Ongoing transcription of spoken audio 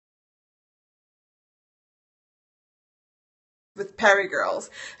with PeriGirls.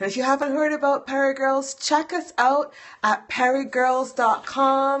 And if you haven't heard about PeriGirls, check us out at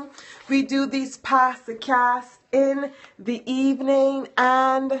perigirls.com. We do these pass the cast in the evening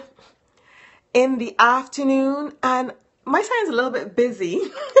and in the afternoon. And my time's a little bit busy.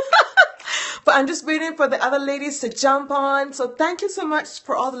 But I'm just waiting for the other ladies to jump on. So thank you so much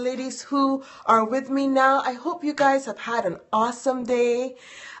for all the ladies who are with me now. I hope you guys have had an awesome day.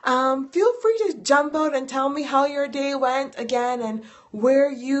 Feel free to jump out and tell me how your day went again and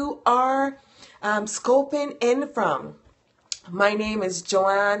where you are scoping in from. My name is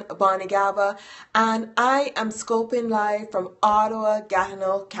JoAnne Mbonigaba and I am scoping live from Ottawa,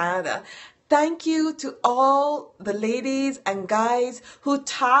 Gatineau, Canada. Thank you to all the ladies and guys who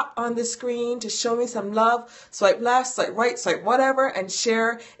tap on the screen to show me some love. Swipe left, swipe right, swipe whatever, and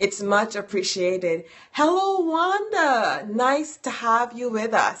share. It's much appreciated. Hello, Wanda. Nice to have you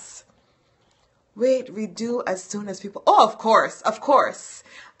with us. Wait, redo as soon as people... Oh, of course, of course.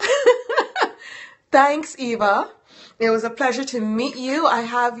 Thanks, Eva. It was a pleasure to meet you. I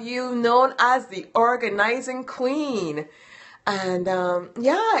have you known as the organizing queen. And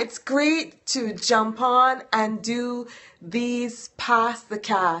yeah, it's great to jump on and do these pass the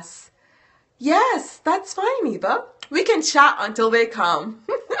cast. Yes, that's fine, Eva. We can chat until they come.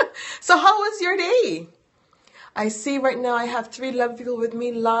 So how was your day? I see right now I have 3 lovely people with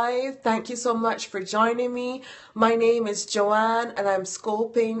me live. Thank you so much for joining me. My name is JoAnne and I'm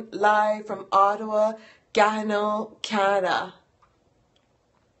scoping live from Ottawa, Gatineau, Canada.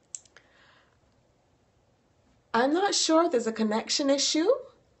 I'm not sure if there's a connection issue.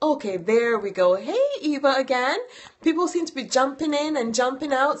 Okay, there we go. Hey, Eva again. People seem to be jumping in and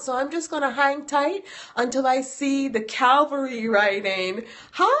jumping out, so I'm just going to hang tight until I see the cavalry riding.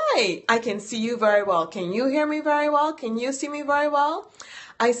 Hi, I can see you very well. Can you hear me very well? Can you see me very well?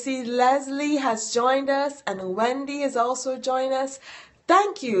 I see Leslie has joined us and Wendy has also joined us.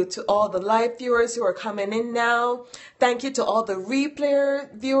 Thank you to all the live viewers who are coming in now. Thank you to all the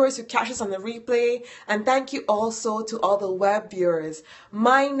replay viewers who catch us on the replay. And thank you also to all the web viewers.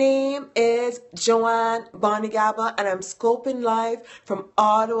 My name is JoAnne Mbonigaba and I'm scoping live from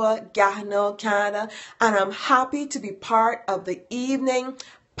Ottawa, Gatineau, Canada. And I'm happy to be part of the evening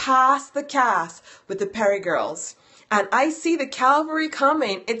Pass the Cast with the PeriGirls. And I see the cavalry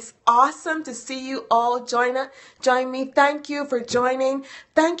coming. It's awesome to see you all join me. Thank you for joining.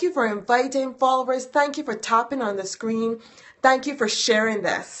 Thank you for inviting followers. Thank you for tapping on the screen. Thank you for sharing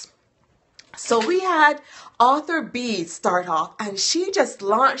this. So we had author B start off and she just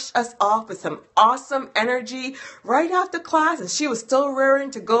launched us off with some awesome energy right after class and she was still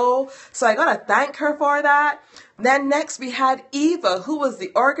raring to go. So I got to thank her for that. Then next we had Eva, who was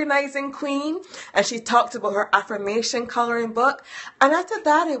the organizing queen, and she talked about her affirmation coloring book. And after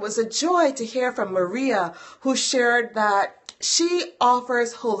that, it was a joy to hear from Maria, who shared that she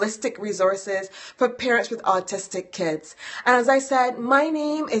offers holistic resources for parents with autistic kids. And as I said, my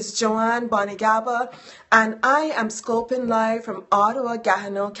name is JoAnne Mbonigaba, and I am scoping live from Ottawa,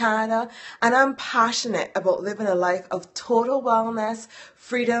 Gatineau, Canada, and I'm passionate about living a life of total wellness,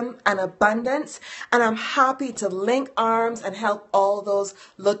 freedom, and abundance, and I'm happy to link arms and help all those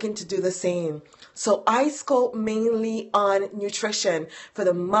looking to do the same. So I scope mainly on nutrition for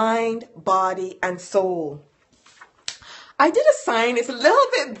the mind, body, and soul. I did a sign. It's a little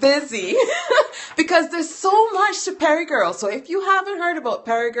bit busy because there's so much to PeriGirls. So if you haven't heard about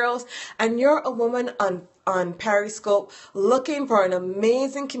PeriGirls and you're a woman on Periscope looking for an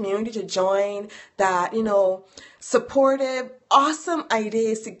amazing community to join that, you know, supportive, awesome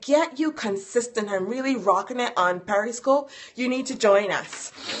ideas to get you consistent and really rocking it on Periscope, you need to join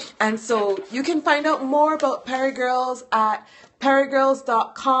us. And so you can find out more about PeriGirls at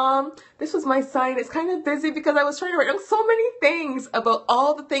perigirls.com. This was my sign. It's kind of busy because I was trying to write down so many things about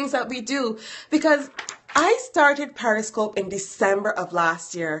all the things that we do because I started Periscope in December of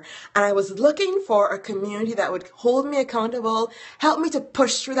last year and I was looking for a community that would hold me accountable, help me to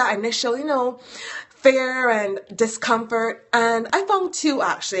push through that initial, you know, fear and discomfort, and I found 2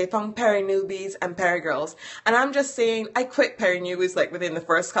 actually. I found Peri Newbies and PeriGirls, and I'm just saying I quit Peri Newbies like within the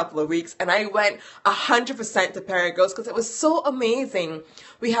first couple of weeks and I went 100% to PeriGirls because it was so amazing.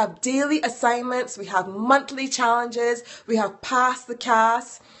 We have daily assignments, we have monthly challenges, we have Pass the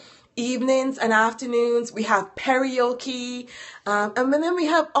Cast, evenings and afternoons, we have karaoke, and then we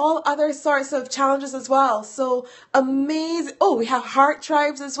have all other sorts of challenges as well. So amazing. Oh, we have heart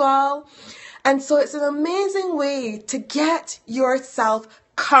tribes as well. And so it's an amazing way to get yourself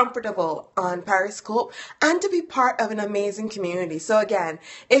comfortable on Periscope and to be part of an amazing community. So again,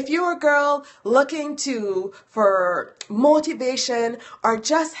 if you're a girl looking for motivation or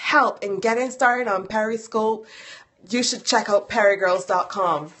just help in getting started on Periscope, you should check out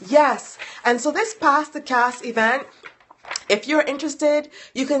PeriGirls.com. Yes. And so this Pass the Cast event, if you're interested,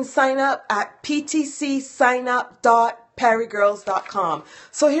 you can sign up at ptcsignup.perigirls.com.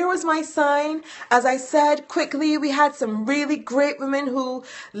 So here was my sign. As I said quickly, we had some really great women who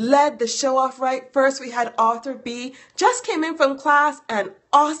led the show off right. First, we had Author B, just came in from class, and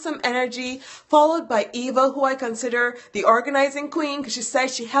awesome energy, followed by Eva, who I consider the organizing queen because she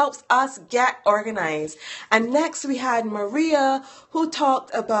says she helps us get organized. And next we had Maria, who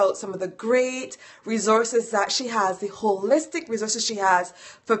talked about some of the great resources that she has, the holistic resources she has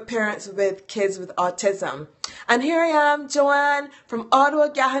for parents with kids with autism. And here I am, JoAnne from Ottawa,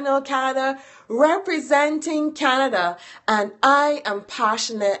 Gatineau, Canada, representing Canada. And I am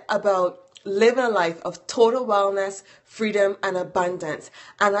passionate about living a life of total wellness, freedom, and abundance.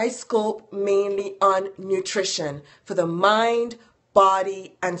 And I scope mainly on nutrition for the mind,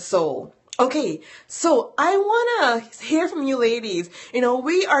 body, and soul. Okay, so I want to hear from you ladies. You know,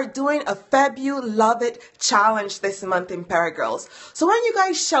 we are doing a Febu Love It challenge this month in PeriGirls. So why don't you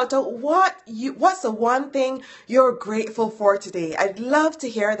guys shout out what's the one thing you're grateful for today? I'd love to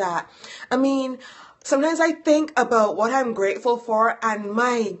hear that. I mean, sometimes I think about what I'm grateful for and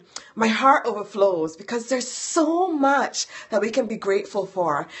my heart overflows because there's so much that we can be grateful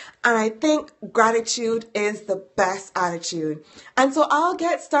for. And I think gratitude is the best attitude. And so I'll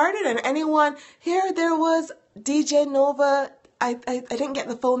get started. And anyone here, there was DJ Nova. I didn't get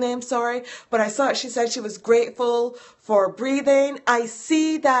the full name, sorry. But I saw it. She said she was grateful for breathing. I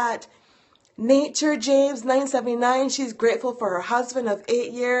see that Nature James 979, she's grateful for her husband of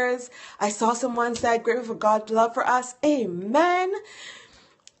 8 years. I saw someone said grateful for God's love for us. Amen.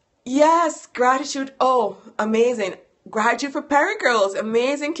 Yes, gratitude. Oh, amazing. Gratitude for PeriGirls,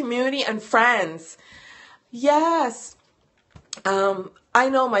 amazing community and friends. Yes. I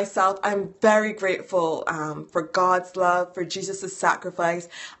know myself, I'm very grateful for God's love, for Jesus' sacrifice.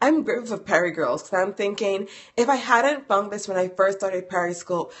 I'm grateful for PeriGirls because I'm thinking if I hadn't found this when I first started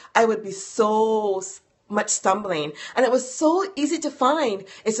Periscope, I would be so much stumbling. And it was so easy to find.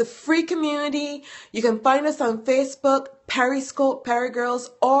 It's a free community. You can find us on Facebook, Periscope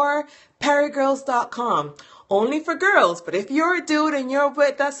PeriGirls, or perigirls.com. Only for girls, but if you're a dude and you're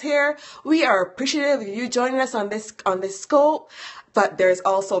with us here, we are appreciative of you joining us on this scope. But there's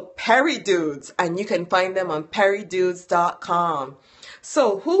also Peri Dudes, and you can find them on peridudes.com.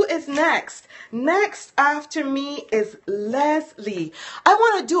 So who is next? Next after me is Leslie. I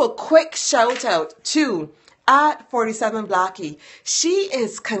want to do a quick shout out to at 47 Blackie. She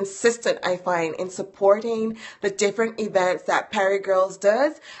is consistent, I find, in supporting the different events that PeriGirls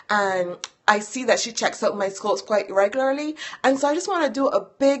does, and I see that she checks out my scopes quite regularly, and so I just want to do a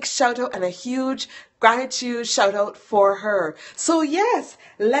big shout out and a huge gratitude shout out for her. So yes,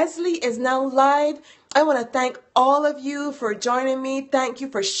 Leslie is now live. I want to thank all of you for joining me. Thank you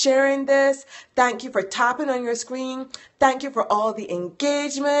for sharing this. Thank you for tapping on your screen. Thank you for all the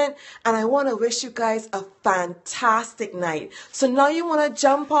engagement. And I want to wish you guys a fantastic night. So now you want to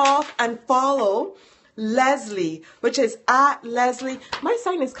jump off and follow Leslie, which is at Leslie. My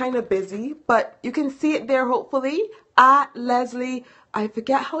sign is kind of busy, but you can see it there hopefully. At Leslie. I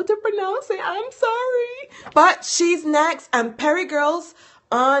forget how to pronounce it. I'm sorry. But she's next, and PeriGirls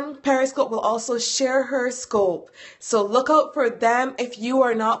on Periscope will also share her scope. So look out for them if you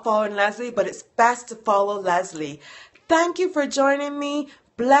are not following Leslie, but it's best to follow Leslie. Thank you for joining me.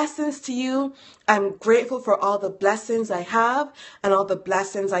 Blessings to you. I'm grateful for all the blessings I have and all the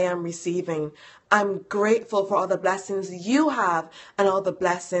blessings I am receiving. I'm grateful for all the blessings you have and all the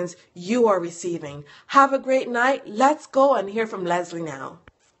blessings you are receiving. Have a great night. Let's go and hear from Leslie now.